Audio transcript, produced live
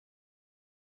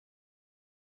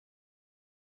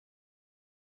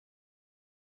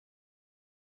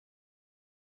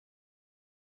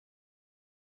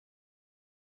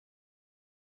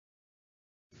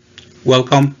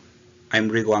Welcome, I'm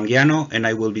Rigo Anguiano and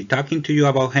I will be talking to you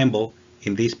about Handball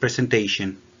in this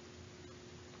presentation.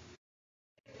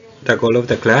 The goal of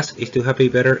the class is to have a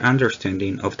better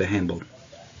understanding of the handball.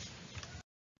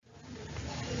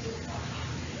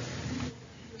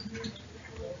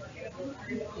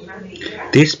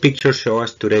 This picture shows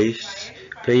us today's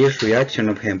players' reaction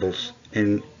of handballs,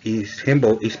 and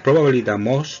handball is probably the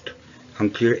most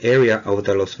unclear area of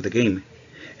the loss of the game.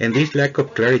 And this lack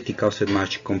of clarity caused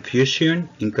much confusion,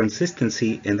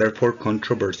 inconsistency, and therefore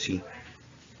controversy.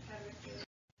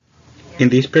 In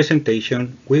this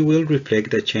presentation, we will reflect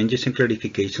the changes and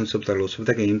clarifications of the laws of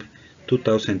the game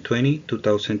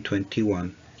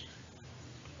 2020-2021.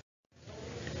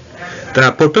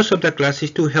 The purpose of the class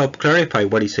is to help clarify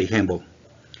what is a handball.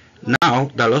 Now,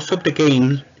 the laws of the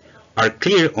game are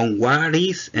clear on what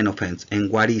is an offense and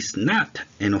what is not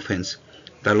an offense.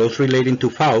 The laws relating to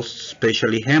fouls,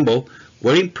 especially handball,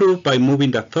 were improved by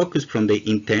moving the focus from the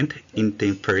intent,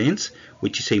 interference,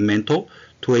 which is a mental,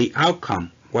 to a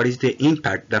outcome, what is the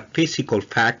impact, the physical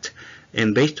fact,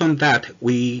 and based on that,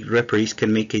 we referees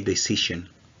can make a decision.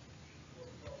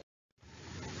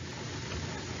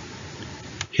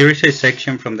 Here is a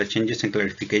section from the changes and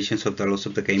clarifications of the laws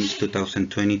of the games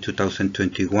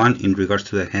 2020-2021 in regards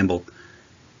to the handball.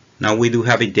 Now we do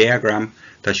have a diagram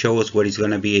that shows us what is going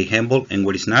to be a handball and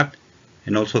what is not,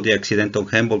 and also the accidental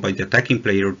handball by the attacking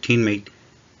player or teammate.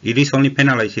 It is only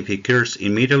penalized if it occurs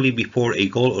immediately before a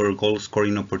goal or a goal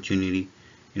scoring opportunity.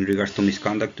 In regards to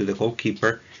misconduct to the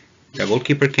goalkeeper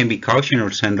can be cautioned or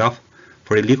sent off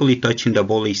for illegally touching the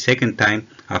ball a second time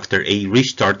after a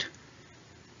restart,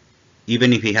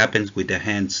 even if it happens with the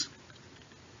hands,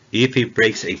 if it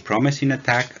breaks a promising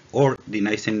attack or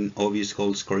denies an obvious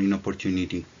goal scoring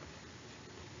opportunity.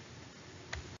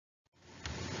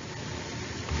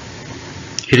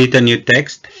 Here is the new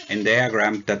text and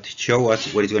diagram that show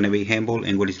us what is going to be handball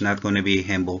and what is not going to be a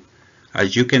handball.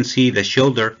 As you can see, the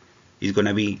shoulder is going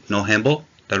to be no handball.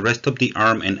 The rest of the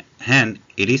arm and hand,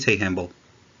 it is a handball.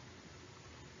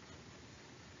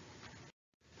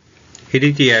 Here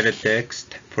is the added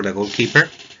text for the goalkeeper.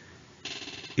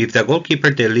 If the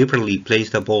goalkeeper deliberately plays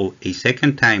the ball a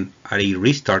second time at a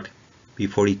restart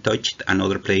before he touched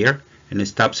another player and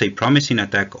stops a promising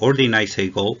attack or denies a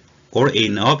goal or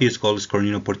an obvious goal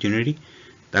scoring opportunity,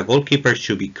 the goalkeeper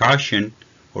should be cautioned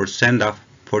or sent off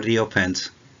for the offense.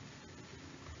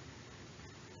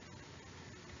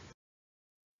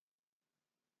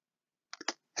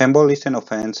 Handball is an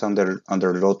offense under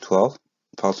Law 12,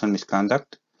 fouls and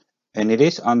misconduct, and it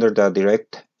is under the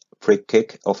direct free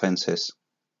kick offenses.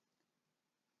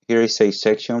 Here is a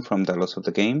section from the laws of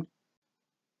the game.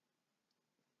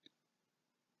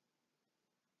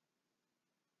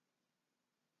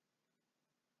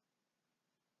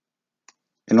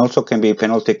 And also can be a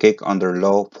penalty kick under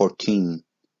Law 14.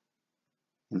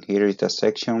 And here is the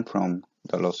section from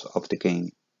the laws of the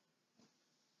game.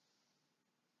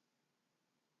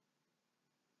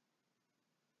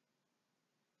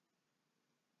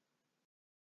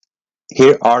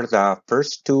 Here are the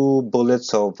first two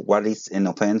bullets of what is an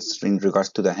offense in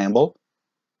regards to the handball.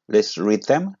 Let's read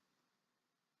them.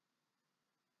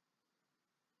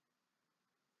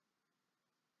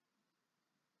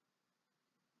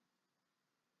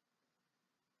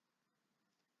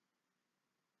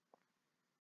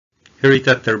 Here is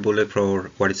the third bullet for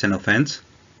what is an offense,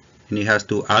 and it has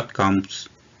two outcomes.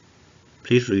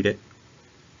 Please read it.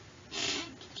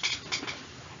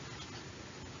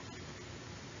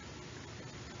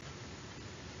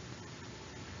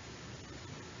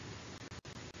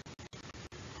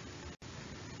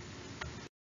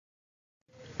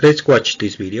 Let's watch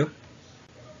this video.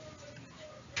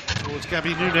 Towards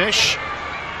Gabby Nunes. Nice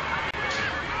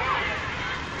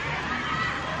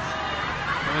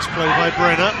play by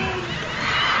Brenner.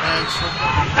 And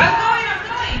I'm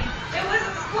going. It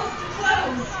wasn't supposed to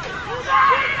close.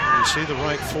 you see the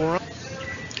right forearm.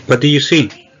 What do you see?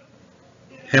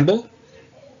 Handball?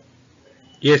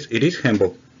 Yes, it is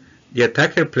handball. The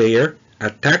attacker player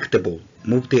attacked the ball,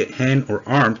 moved the hand or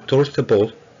arm towards the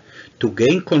ball to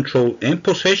gain control and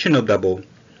possession of the ball,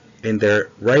 and there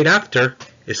right after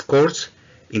scores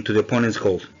into the opponent's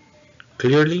goal.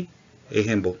 Clearly a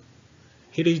handball.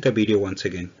 Here is the video once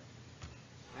again.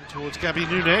 Towards Gabby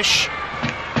Nunes.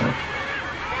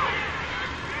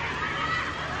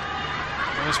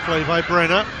 Nice play by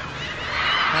Brenner.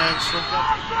 Hands from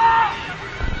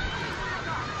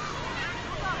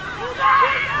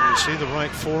you see the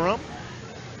right forearm.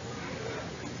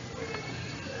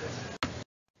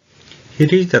 Here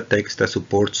is the text that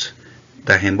supports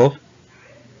the handball.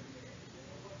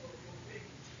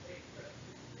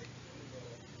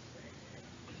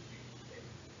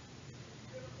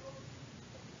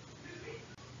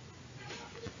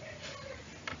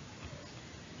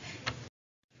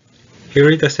 Here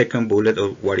is the second bullet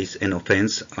of what is an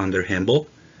offense under handball.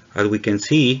 As we can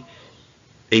see,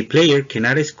 a player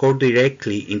cannot score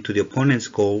directly into the opponent's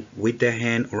goal with the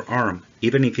hand or arm,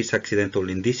 even if it's accidental,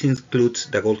 and this includes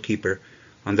the goalkeeper.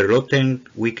 On the left hand,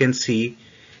 we can see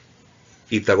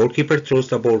if the goalkeeper throws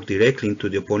the ball directly into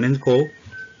the opponent's goal,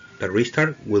 the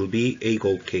restart will be a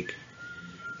goal kick.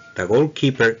 The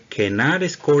goalkeeper cannot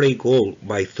score a goal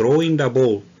by throwing the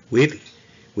ball with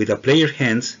the player's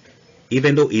hands,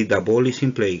 even though if the ball is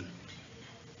in play.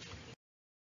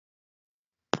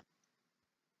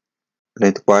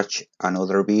 Let's watch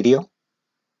another video.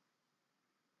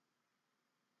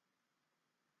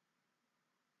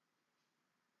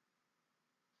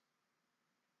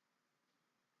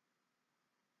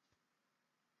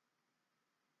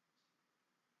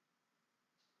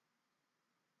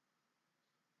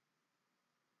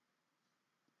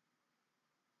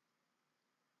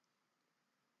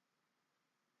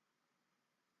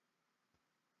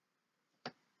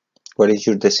 What is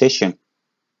your decision?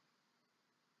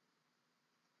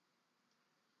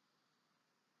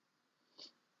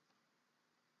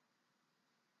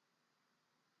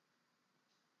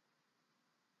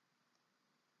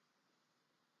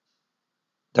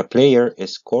 The player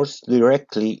scores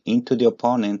directly into the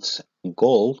opponent's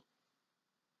goal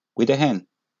with the hand.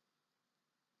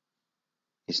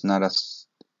 It's not as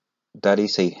that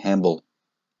is a handball.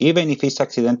 Even if it's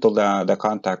accidental, the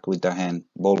contact with the hand,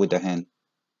 ball with the hand,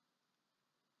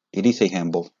 it is a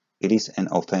handball. It is an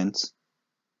offense.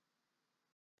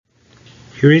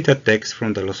 Here is the text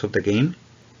from the laws of the game.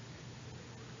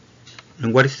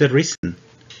 And what is the reason?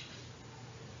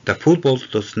 The football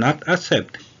does not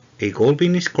accept a goal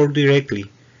being scored directly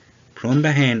from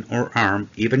the hand or arm,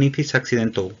 even if it's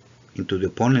accidental, into the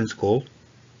opponent's goal.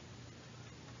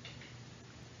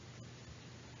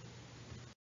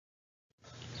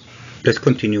 Let's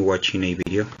continue watching a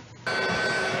video.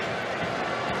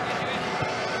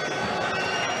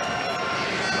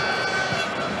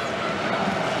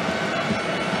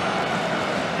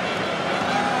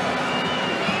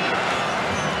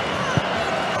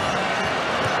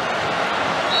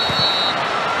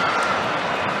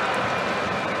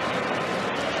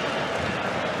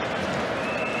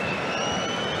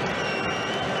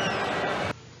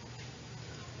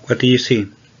 What do you see?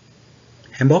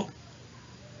 Handball?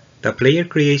 The player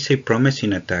creates a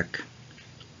promising attack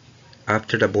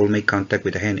after the ball makes contact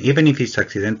with the hand, even if it's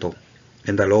accidental,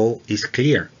 and the law is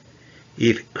clear.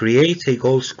 If it creates a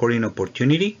goal scoring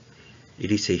opportunity,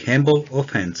 it is a handball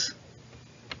offense.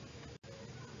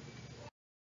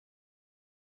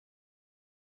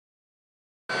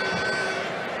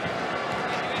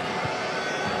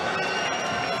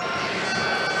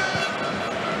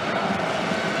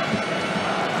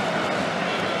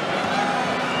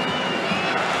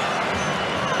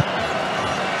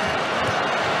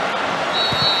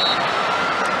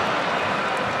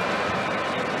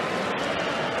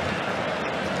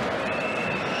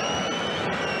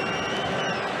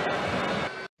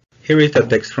 Here is the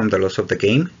text from the laws of the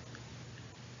game.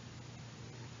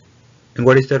 And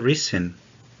what is the reason?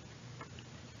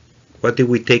 What did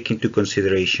we take into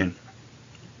consideration?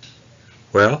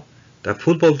 Well, the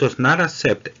football does not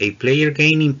accept a player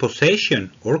gaining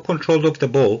possession or control of the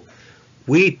ball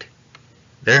with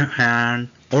their hand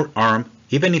or arm,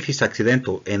 even if it's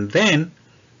accidental, and then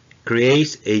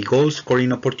creates a goal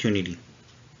scoring opportunity.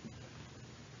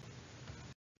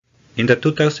 In the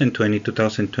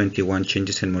 2020-2021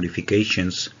 changes and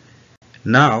modifications,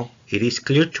 now it is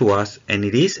clear to us, and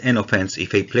it is an offense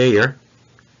if a player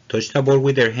touches the ball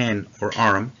with their hand or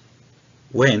arm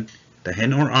when the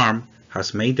hand or arm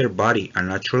has made their body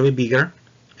unnaturally bigger,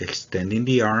 extending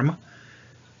the arm.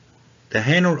 The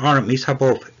hand or arm is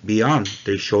above, beyond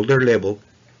their shoulder level,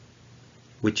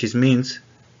 which means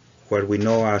what we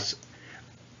know as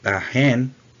a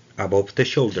hand above the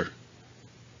shoulder.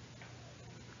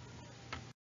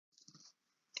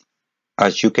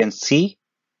 As you can see,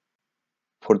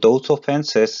 for those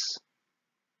offenses,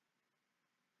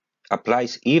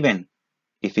 applies even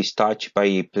if it's touched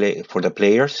by for the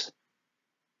player's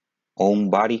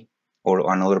own body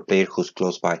or another player who's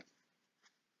close by.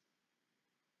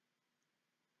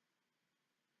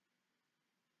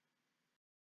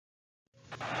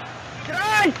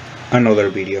 Another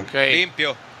video. Ok,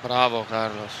 Limpio. bravo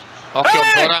Carlos. Occhio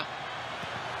ancora.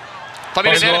 Fammi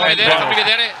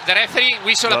vedere, the referee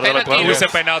whistle a penalty. Whistle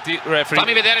penalty, referee.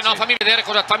 Fammi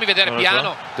vedere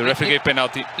piano. The referee gave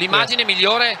penalty. L'immagine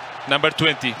migliore. Number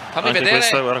 20. Fammi vedere.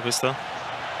 Questa, guarda questa.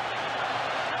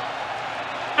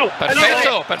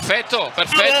 Perfetto.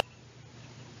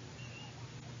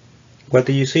 What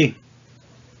do you see?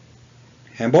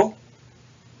 Handball?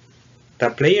 The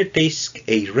player takes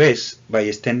a risk by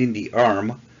extending the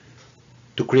arm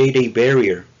to create a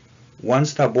barrier.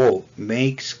 Once the ball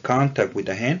makes contact with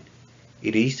the hand,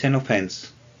 it is an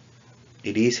offense.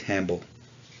 It is handball.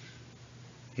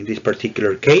 In this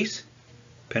particular case,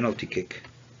 penalty kick.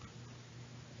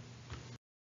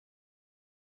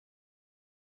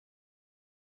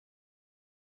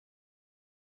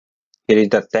 Here is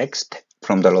the text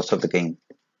from the laws of the game.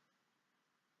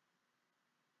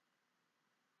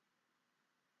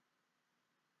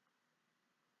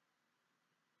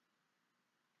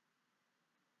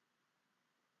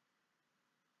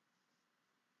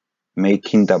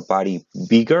 Making the body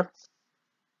bigger,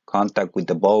 contact with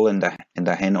the ball in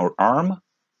the hand or arm,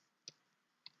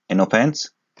 an offense,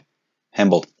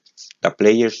 handball. The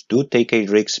players do take a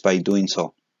risk by doing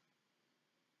so.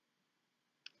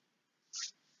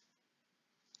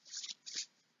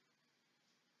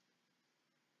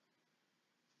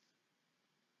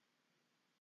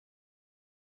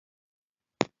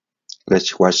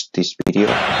 Let's watch this video.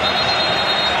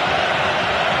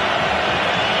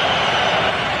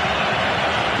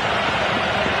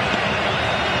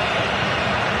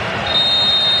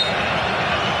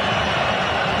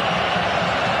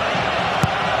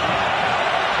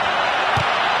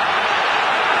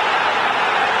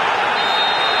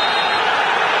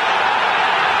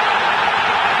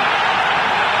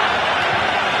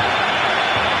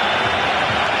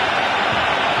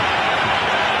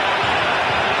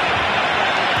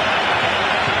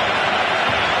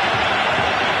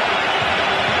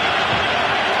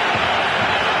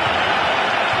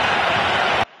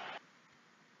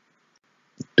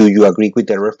 Do you agree with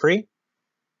the referee?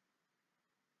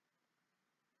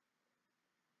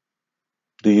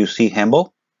 Do you see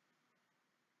handball?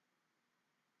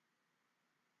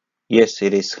 Yes,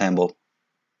 it is handball.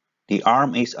 The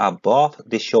arm is above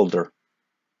the shoulder.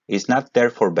 It's not there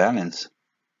for balance.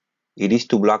 It is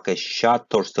to block a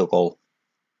shot towards the goal.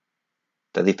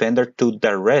 The defender took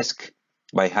the risk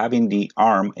by having the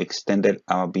arm extended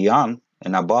beyond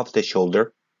and above the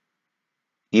shoulder.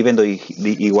 Even though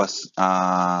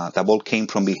the ball came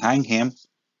from behind him,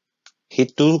 he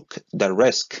took the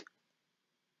risk.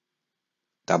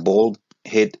 The ball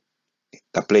hit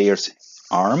the player's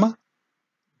arm.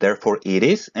 Therefore, it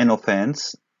is an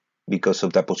offense because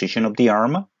of the position of the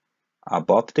arm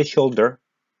above the shoulder,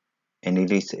 and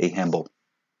it is a handball.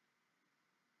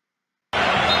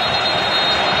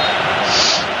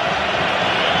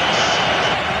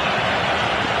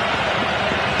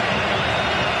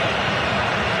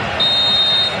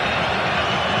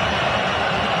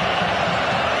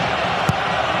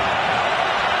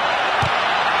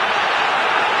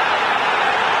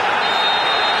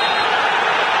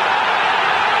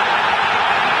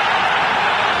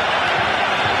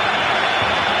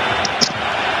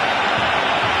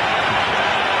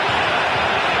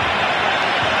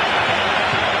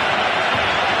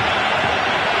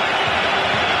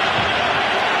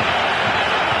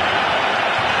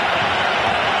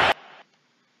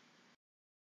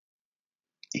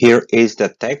 Here is the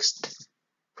text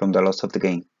from the laws of the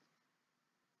game.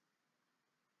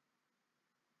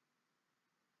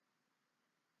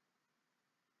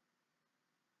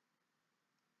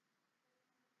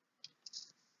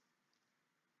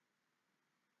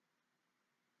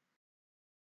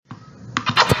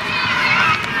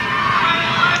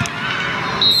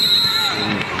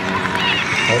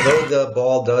 Although the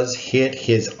ball does hit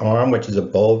his arm, which is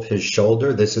above his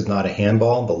shoulder, this is not a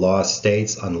handball. The law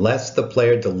states unless the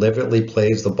player deliberately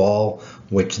plays the ball,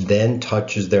 which then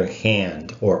touches their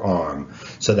hand or arm.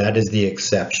 So that is the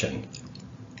exception.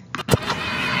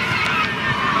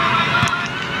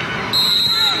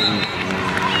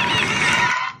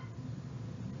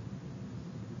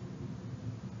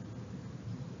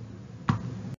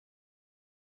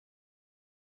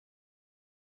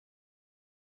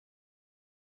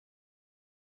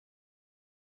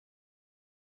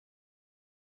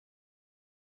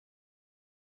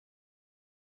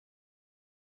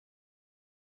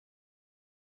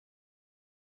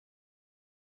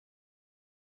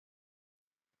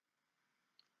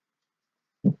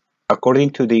 According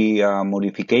to the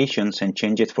modifications and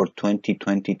changes for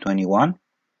 2020-21,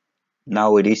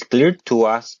 now it is clear to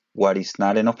us what is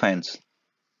not an offense.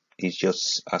 It's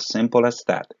just as simple as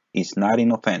that. It's not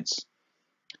an offense.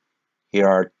 Here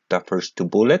are the first two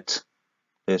bullets.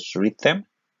 Let's read them.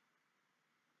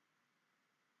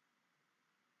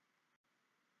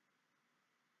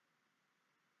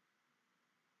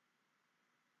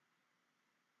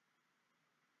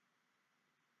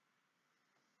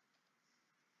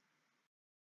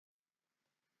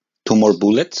 Two more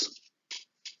bullets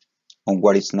on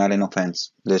what is not an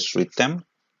offense. Let's read them.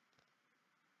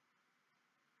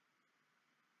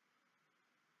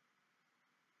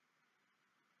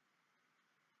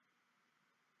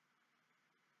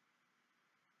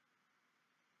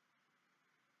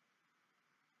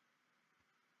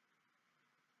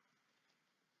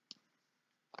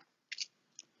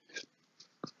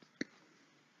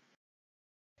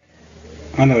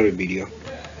 Another video.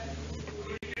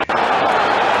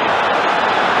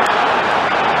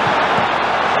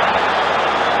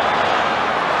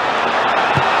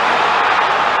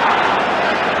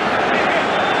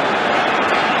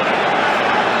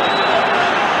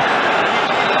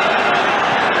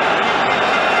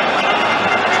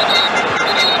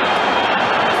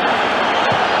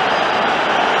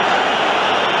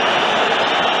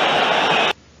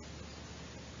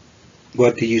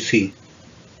 What do you see?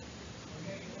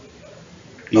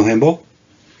 No handball?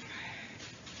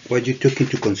 What you took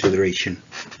into consideration?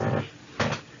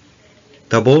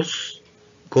 The ball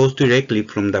goes directly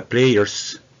from the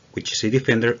player's, which is a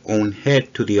defender, own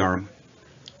head to the arm.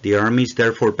 The arm is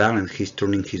therefore balanced, he's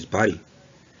turning his body.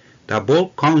 The ball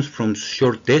comes from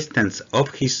short distance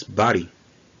of his body.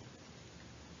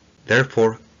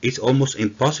 Therefore, it's almost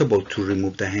impossible to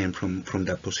remove the hand from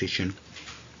that position.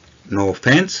 No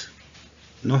offense,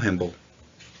 no handball.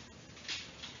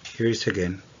 Here it is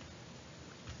again.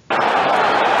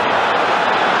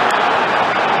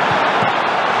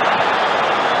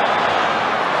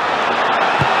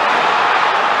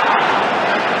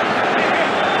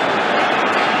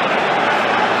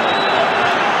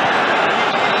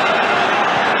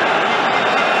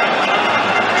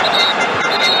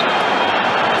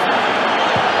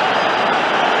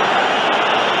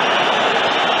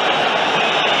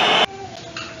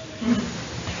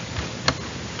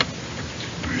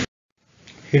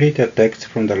 Here is the text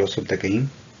from the laws of the game.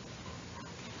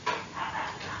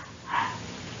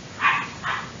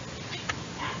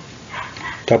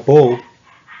 The ball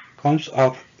comes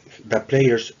off the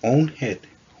player's own head,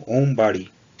 own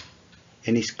body,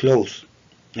 and is close,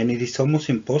 and it is almost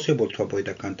impossible to avoid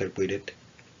the contact with it.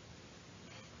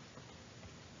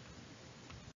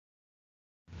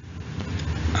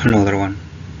 Another one.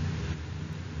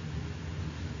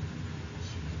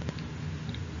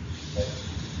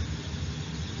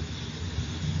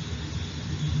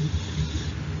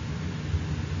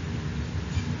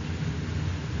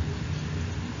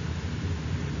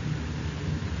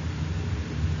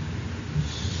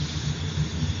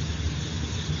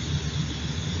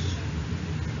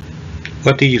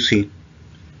 What do you see?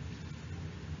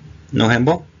 No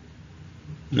handball?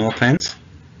 No offense?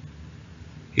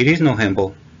 It is no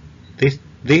handball.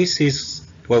 This is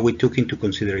what we took into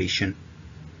consideration.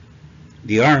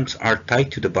 The arms are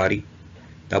tied to the body.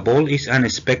 The ball is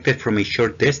unexpected from a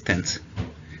short distance.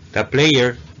 The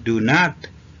player do not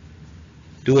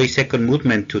do a second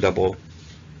movement to the ball.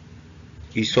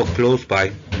 It's so close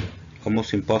by,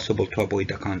 almost impossible to avoid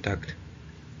the contact.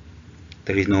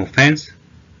 There is no offense,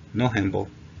 no handball.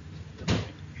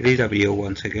 Here is the video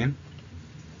once again.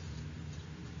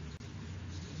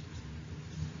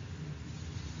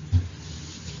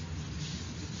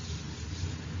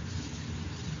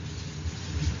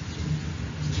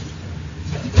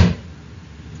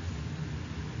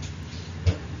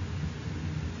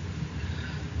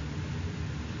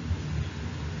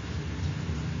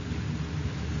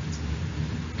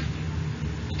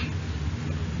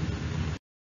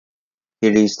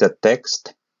 Here is the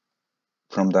text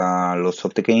from the laws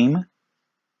of the game.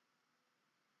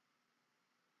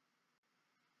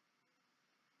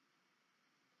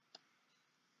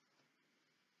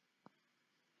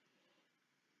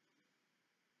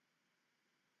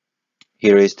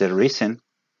 Here is the reason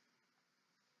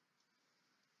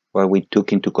why we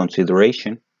took into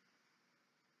consideration.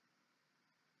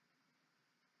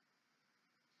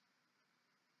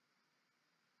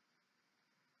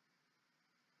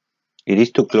 It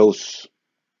is too close,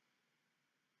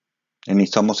 and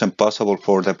it's almost impossible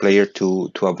for the player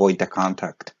to avoid the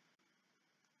contact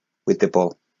with the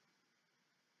ball.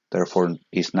 Therefore,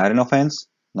 it's not an offense,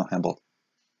 no handball.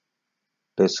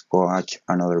 Let's go watch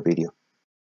another video.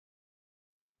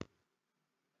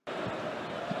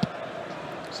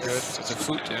 It's a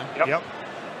foot, yeah. Yep.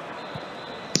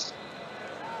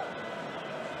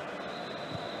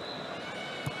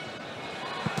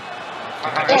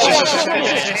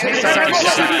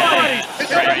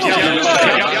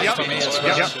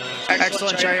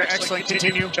 Excellent, Jair. Excellent.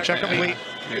 Continue. Check complete.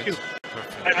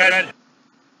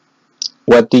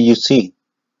 What do you see?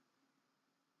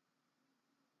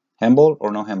 Handball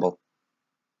or no handball?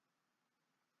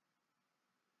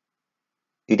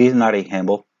 It is not a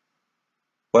handball.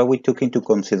 What we took into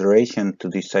consideration to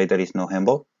decide that it's no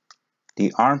handball?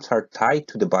 The arms are tied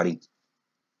to the body.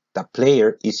 The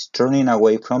player is turning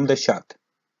away from the shot.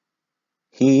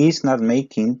 The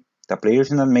player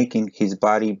is not making his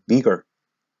body bigger.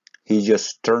 He's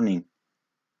just turning.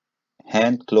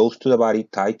 Hand close to the body,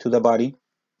 tied to the body.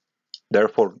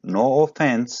 Therefore, no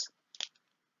offense,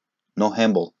 no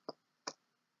handball.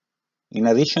 In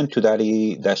addition to that,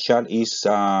 the shot is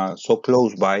so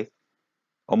close by,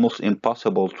 almost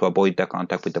impossible to avoid the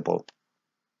contact with the ball.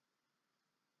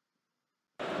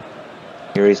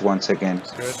 Here is once again.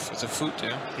 Good. It's a foot,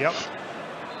 yeah. Yep.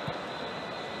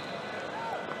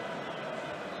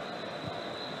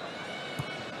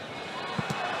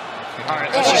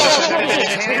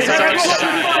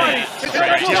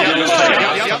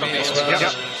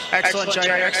 Excellent, Jay.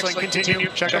 Excellent. Continue.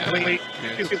 Check complete.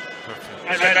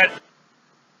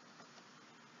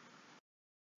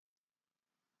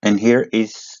 And here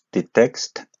is the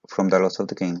text from the loss of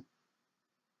the game.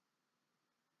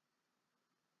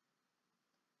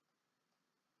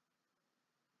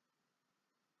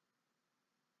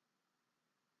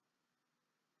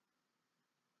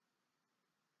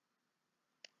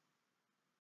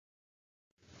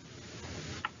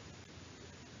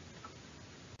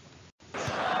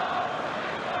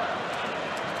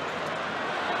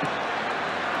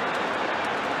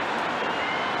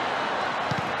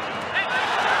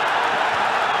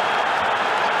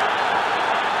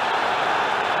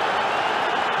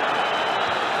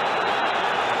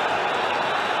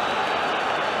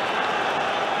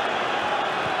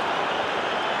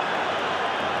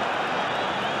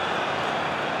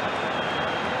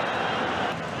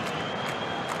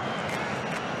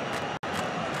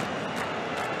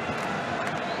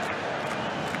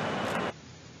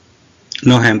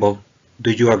 No handball.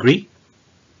 Do you agree?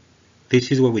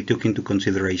 This is what we took into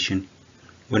consideration.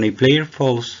 When a player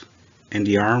falls and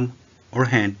the arm or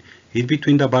hand is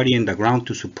between the body and the ground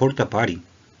to support the body,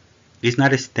 is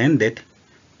not extended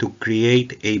to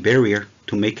create a barrier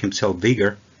to make himself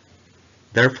bigger.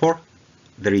 Therefore,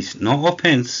 there is no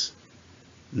offense,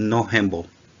 no handball.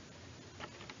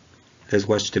 Let's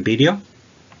watch the video.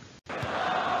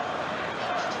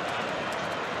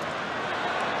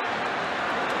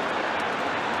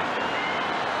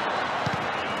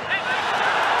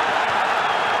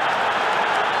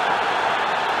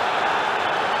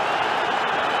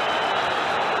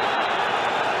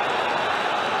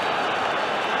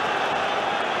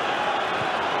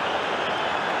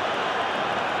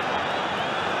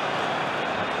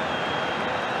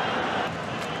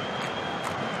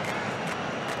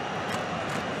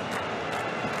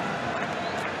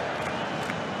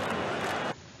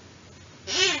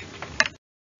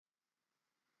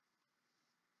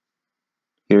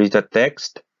 Here is the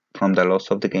text from the loss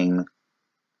of the game.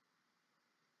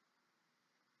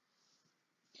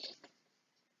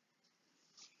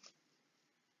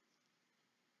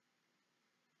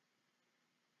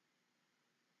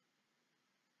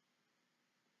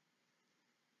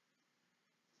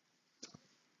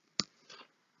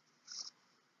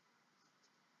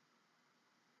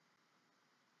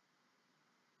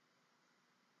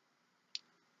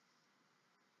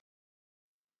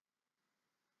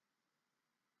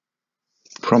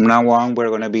 From now on, we're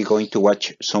going to be going to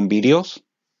watch some videos.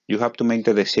 You have to make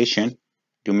the decision.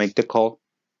 You make the call,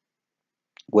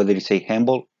 whether it's a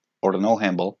handball or no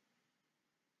handball.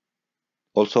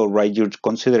 Also, write your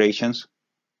considerations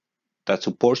that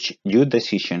supports your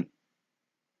decision.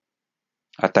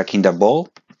 Attacking the ball,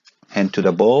 hand to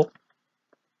the ball,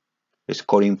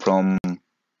 scoring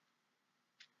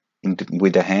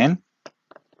with the hand,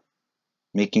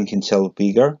 making himself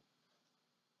bigger,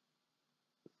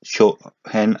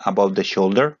 hand above the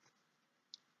shoulder,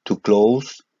 too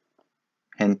close,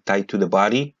 hand tied to the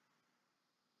body,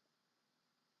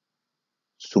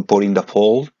 supporting the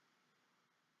fall.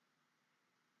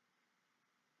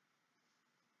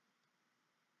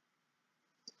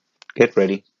 Get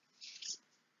ready.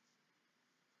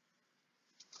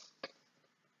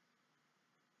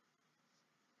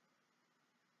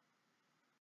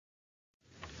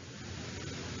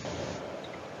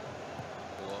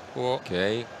 Ok.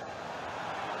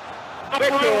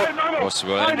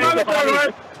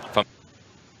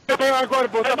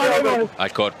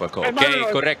 Al corpo.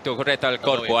 Ok, correcto,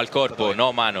 al corpo.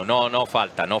 No mano, no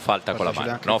falta con la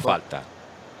mano, no falta.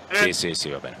 Sí,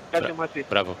 va bene.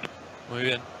 Bravo. Muy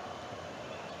bien.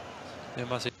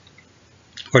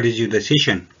 What is your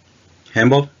decision?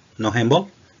 Handball? No handball?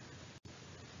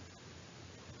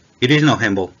 It is no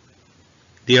handball.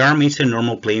 The arm is in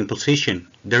normal playing position.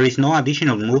 There is no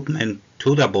additional movement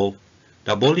to the ball.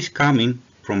 The ball is coming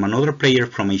from another player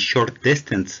from a short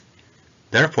distance.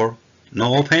 Therefore,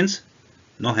 no offense,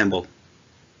 no handball.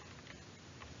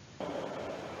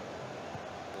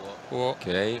 Ok.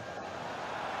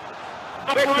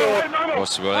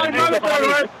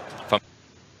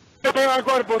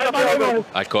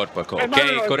 Al corpo.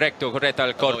 Ok, correcto,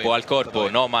 al corpo.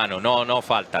 No mano, no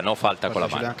falta con la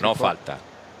mano, no falta.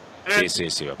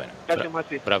 Sí, va bene.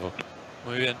 Bravo.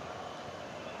 Muy bien.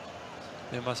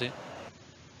 Bien, va así.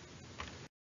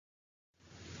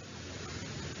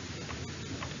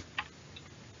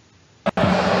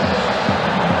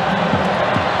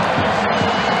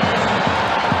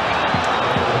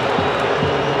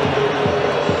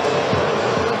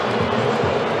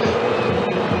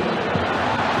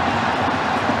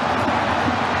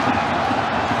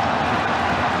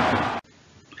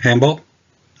 Handball?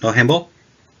 No handball?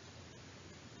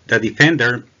 The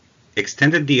defender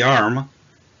extended the arm,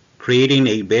 creating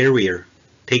a barrier,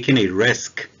 taking a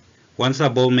risk. Once the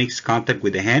ball makes contact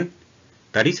with the hand,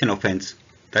 that is an offense.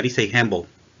 That is a handball.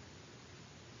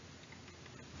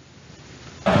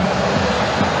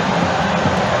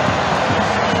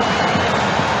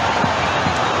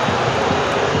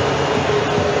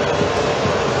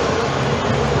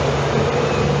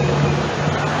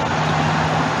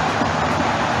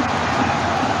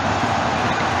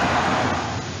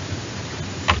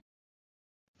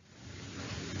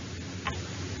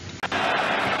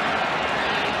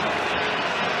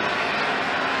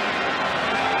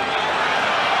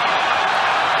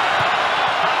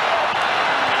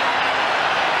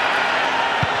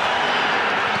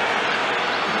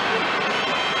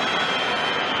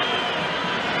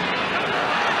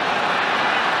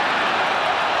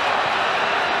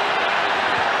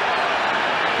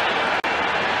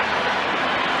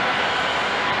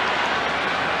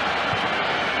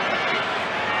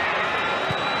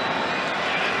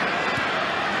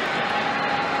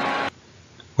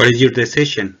 What is your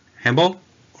decision? Handball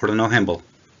or no handball?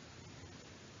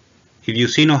 If you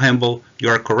see no handball, you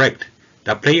are correct.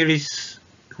 The player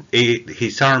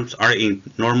his arms are in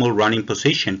normal running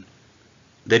position.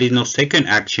 There is no second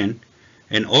action,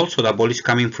 and also the ball is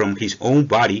coming from his own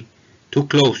body, too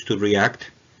close to react.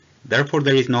 Therefore,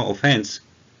 there is no offense,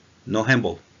 no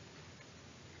handball.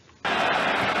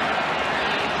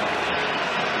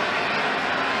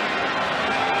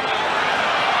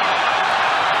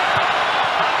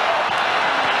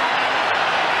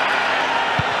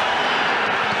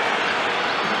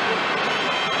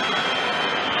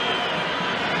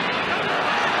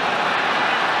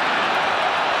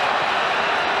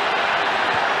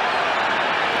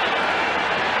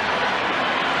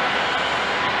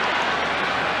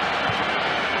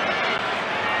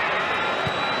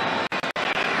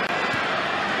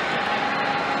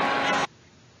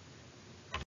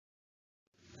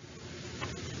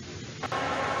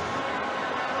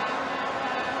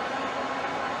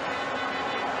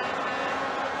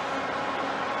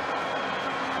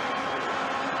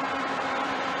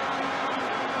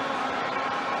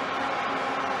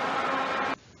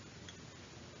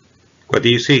 What do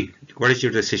you see? What is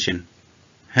your decision?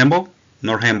 Handball?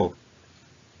 Nor handball?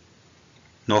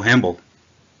 No handball.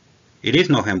 It is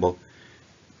no handball.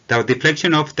 The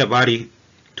deflection of the body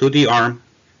to the arm,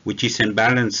 which is in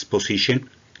balanced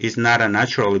position, is not a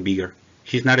naturally bigger.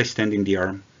 He's not extending the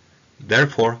arm.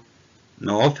 Therefore,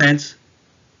 no offense,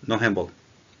 no handball.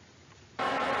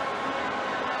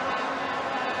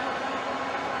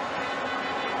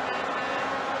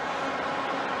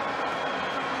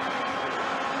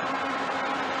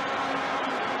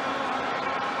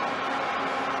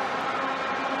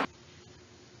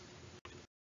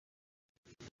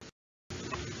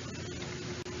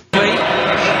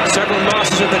 Several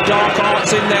masters of the dark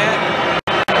arts in there.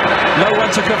 Low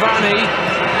one to Cavani.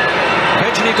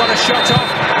 Eventually got a shot off.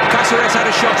 Cáceres had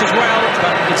a shot as well,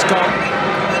 but it's gone.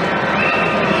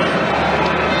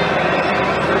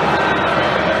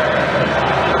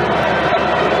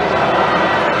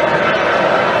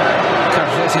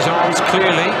 Cáceres' arms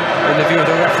clearly, in the view of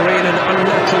the referee, in an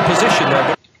unnatural position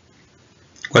there.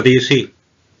 What do you see?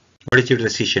 What is your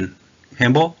decision?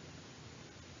 Handball?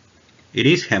 It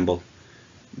is handball.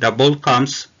 The ball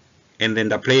comes and then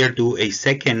the player do a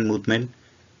second movement,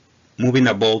 moving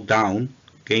the ball down,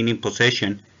 gaining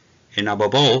possession, and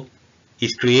above all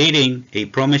is creating a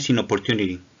promising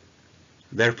opportunity.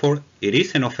 Therefore, it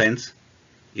is an offense,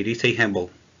 it is a handball.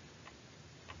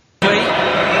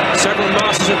 Several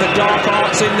masters of the dark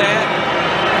arts in there.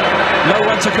 Low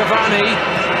one to Cavani.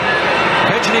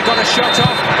 Eventually got a shot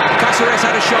off. Cáceres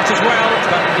had a shot as well,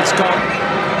 but it's gone.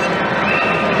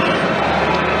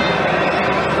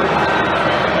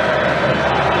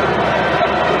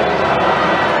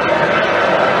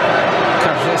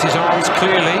 His arms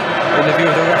clearly, in the view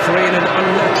of the referee, in an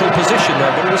unnatural position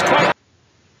there, but it was quite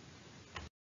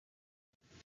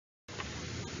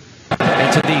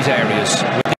into these areas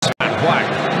with this man Wang.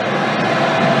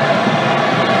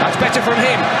 That's better from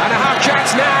him, and a half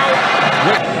chance now.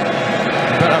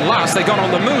 But at last they got on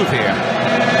the move here.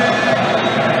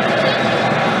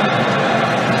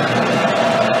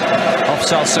 Off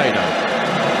Salcedo.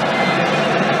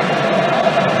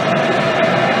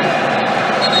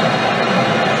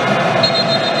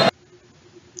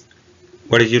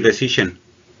 What is your decision?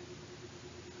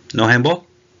 No handball?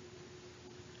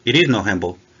 It is no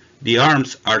handball. The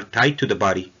arms are tied to the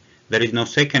body. There is no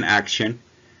second action,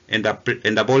 and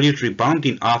the ball is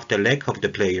rebounding off the leg of the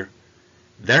player.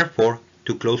 Therefore,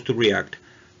 too close to react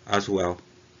as well.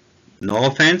 No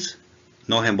offense,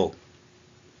 no handball.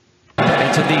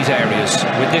 Into these areas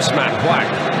with this man,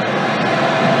 Huang.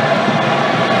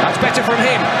 That's better from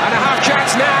him, and a half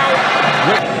chance now.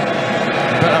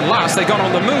 But at last they got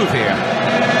on the move here.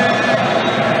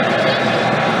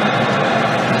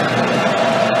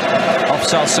 Off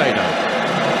Salcedo.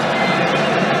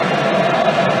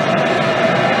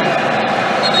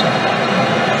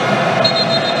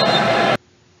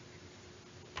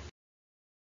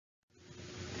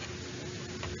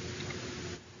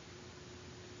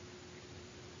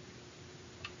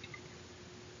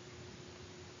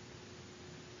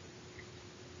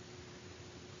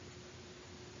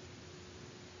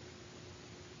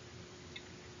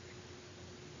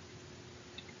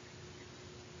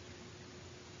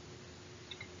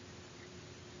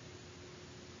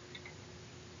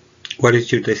 What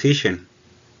is your decision?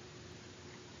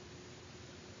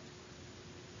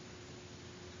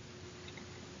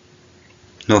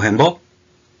 No handball?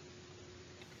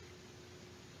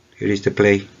 Here is the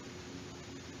play.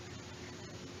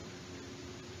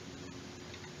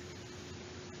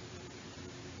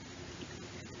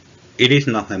 It is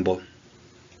no handball.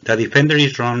 The defender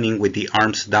is running with the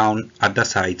arms down at the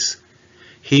sides.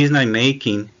 He is not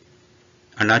making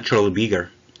a natural bigger.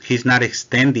 He's not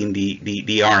extending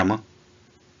the arm.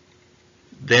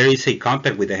 There is a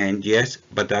contact with the hand, yes,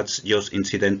 but that's just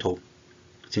incidental.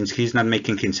 Since he's not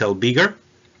making himself bigger,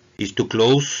 he's too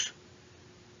close.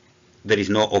 There is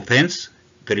no offense.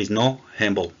 There is no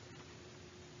handball.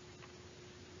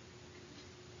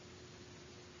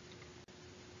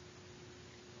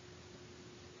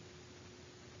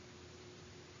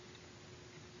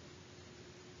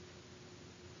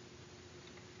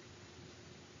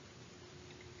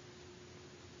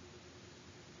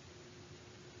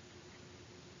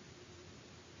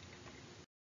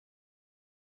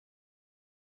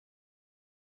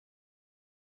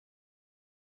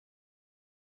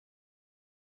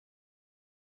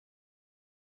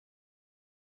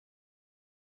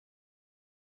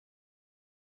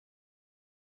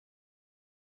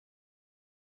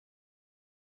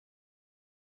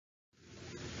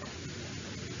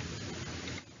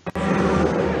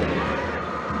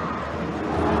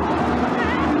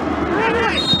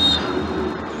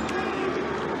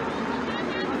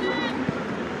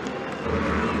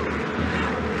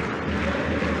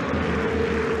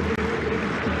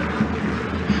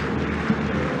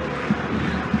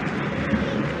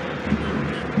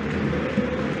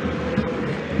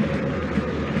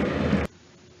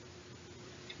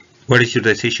 What is your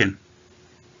decision?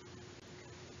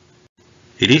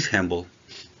 It is handball.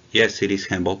 Yes, it is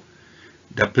handball.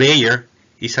 The player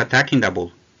is attacking the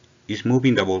ball, is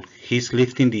moving the ball. He's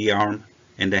lifting the arm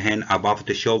and the hand above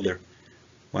the shoulder.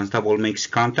 Once the ball makes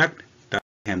contact, that's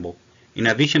handball. In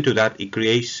addition to that, it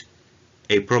creates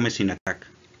a promising attack.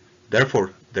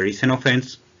 Therefore, there is an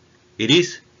offense. It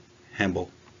is handball.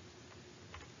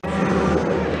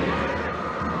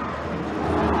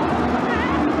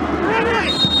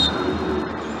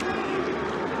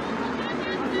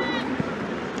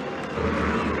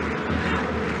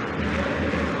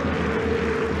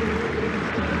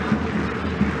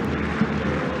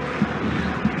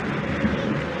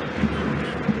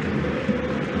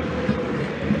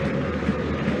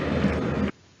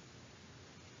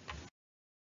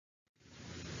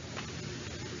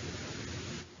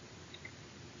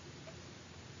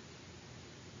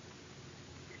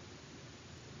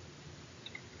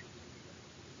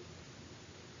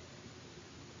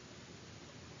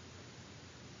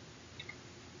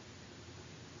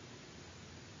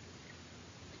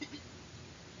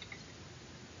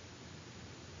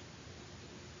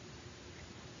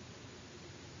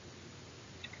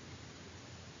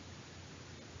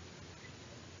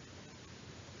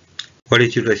 What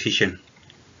is your decision?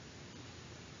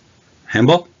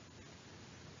 Handball?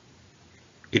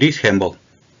 It is handball.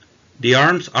 The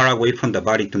arms are away from the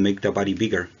body to make the body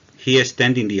bigger. He is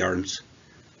extending the arms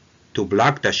to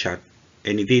block the shot,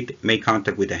 and it did make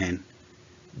contact with the hand.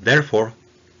 Therefore,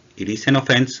 it is an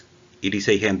offense. It is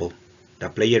a handball. The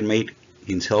player made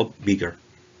himself bigger.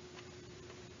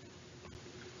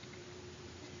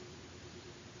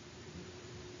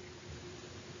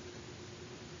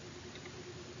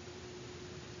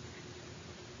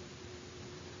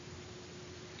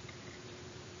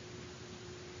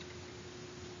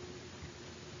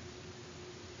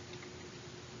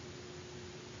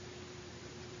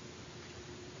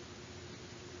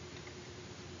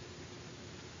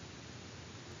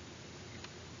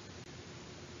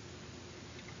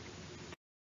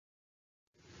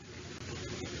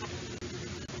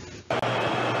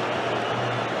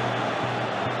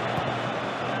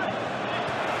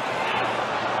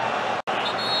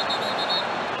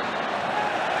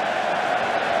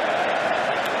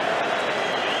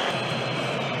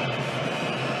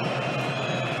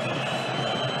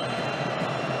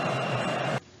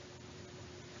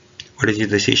 What is your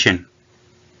decision?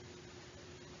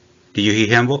 Did you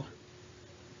hear handball?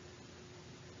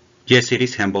 Yes, it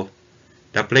is handball.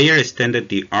 The player extended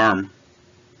the arm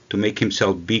to make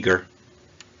himself bigger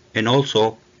and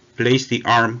also placed the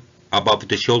arm above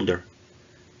the shoulder.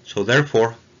 So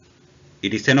therefore,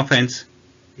 it is an offense.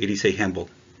 It is a handball.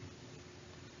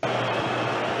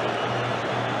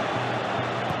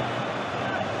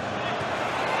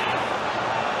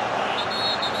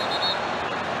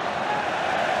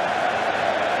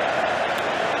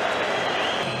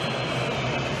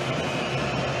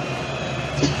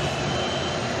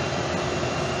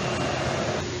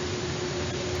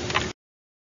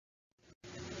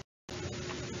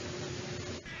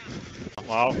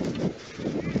 Wow.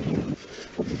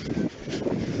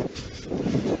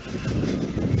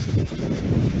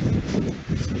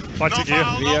 Pode seguir.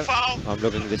 I'm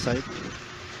looking this side.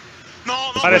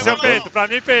 Pareceu peito, pra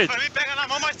mim peito. Pra mim pega na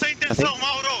mão, mas sem intenção,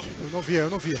 Mauro. Eu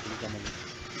não vi.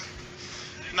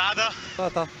 Nada.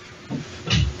 Tá.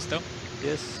 ¿Listo?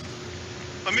 Yes.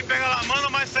 Pra mim pega na mano,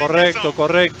 mas sem Correcto,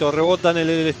 correcto. Rebotan en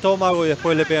el estómago y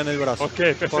después le pegan el brazo. Ok,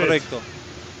 perfeito. Correcto.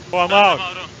 Boa,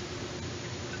 Mauro.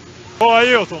 Boa,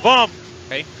 Ailton, vamos.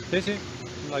 Okay. Sí.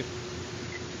 Like.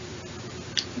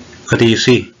 What do you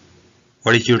see?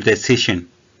 What is your decision?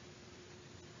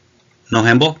 No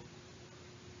handball?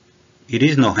 It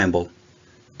is no handball.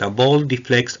 The ball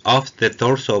deflects off the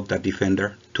torso of the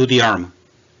defender to the arm.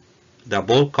 The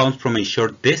ball comes from a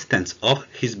short distance of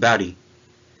his body.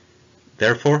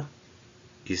 Therefore,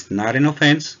 it's not an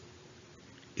offense.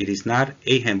 It is not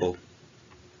a handball.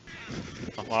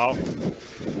 Wow.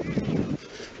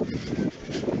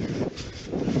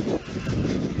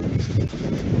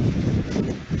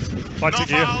 Pode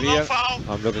seguir.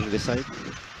 I'm looking this side.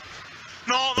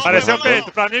 Pareceu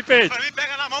peito, pra mim peito. Pra mim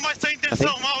pega na mão, mas sem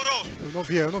intenção, Mauro.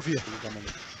 Eu não vi.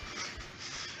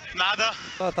 Nada.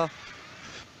 Tá.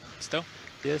 ¿Listo?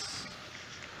 Yes.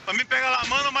 Pra mim pega na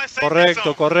mano, mas sem Correcto,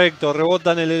 intenção. correcto.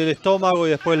 Rebotan en el estómago y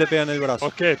después le pegan el brazo.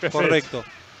 Ok, perfeito. Correcto.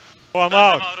 Boa,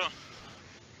 Mauro.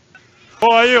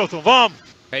 Boa, Ailton, vamos.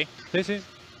 Okay. Sí.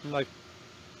 Like.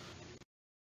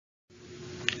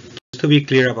 Just to be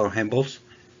clear about handballs,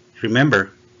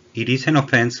 remember, it is an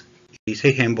offense, it is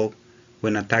a handball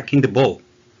when attacking the ball,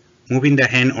 moving the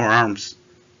hand or arms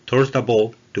towards the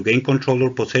ball to gain control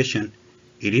or possession,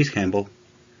 it is handball.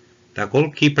 The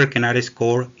goalkeeper cannot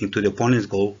score into the opponent's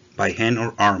goal by hand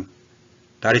or arm.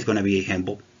 That is going to be a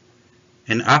handball.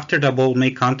 And after the ball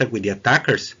make contact with the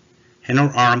attacker's hand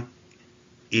or arm,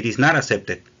 it is not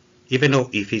accepted, even though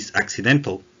if it's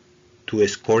accidental, to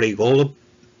score a goal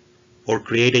or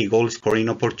create a goal scoring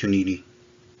opportunity.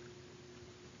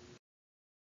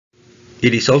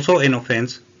 It is also an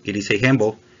offense, it is a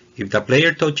handball, if the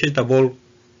player touches the ball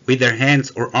with their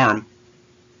hands or arm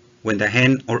when the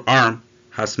hand or arm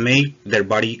has made their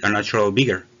body unnaturally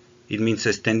bigger. It means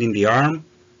extending the arm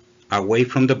away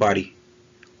from the body.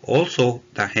 Also,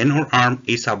 the hand or arm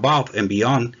is above and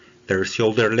beyond their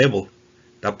shoulder level.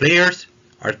 The players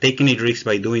are taking a risk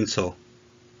by doing so.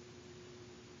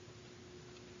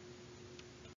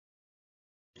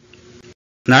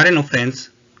 Not an offense,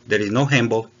 there is no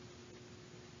handball.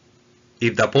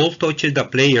 If the ball touches the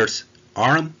player's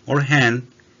arm or hand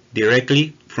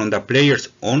directly from the player's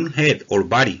own head or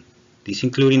body, this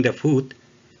including the foot,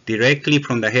 directly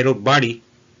from the head or body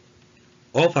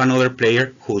of another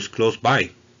player who is close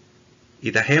by.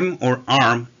 If the hand or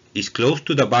arm is close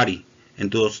to the body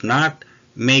and does not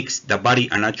make the body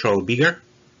unnaturally bigger,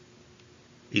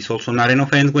 it's also not an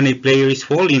offense when a player is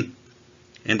falling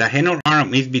and the hand or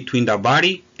arm is between the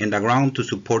body and the ground to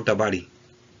support the body.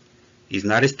 It's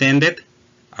not extended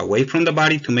away from the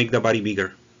body to make the body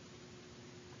bigger.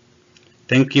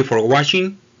 Thank you for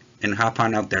watching and have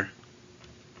fun out there.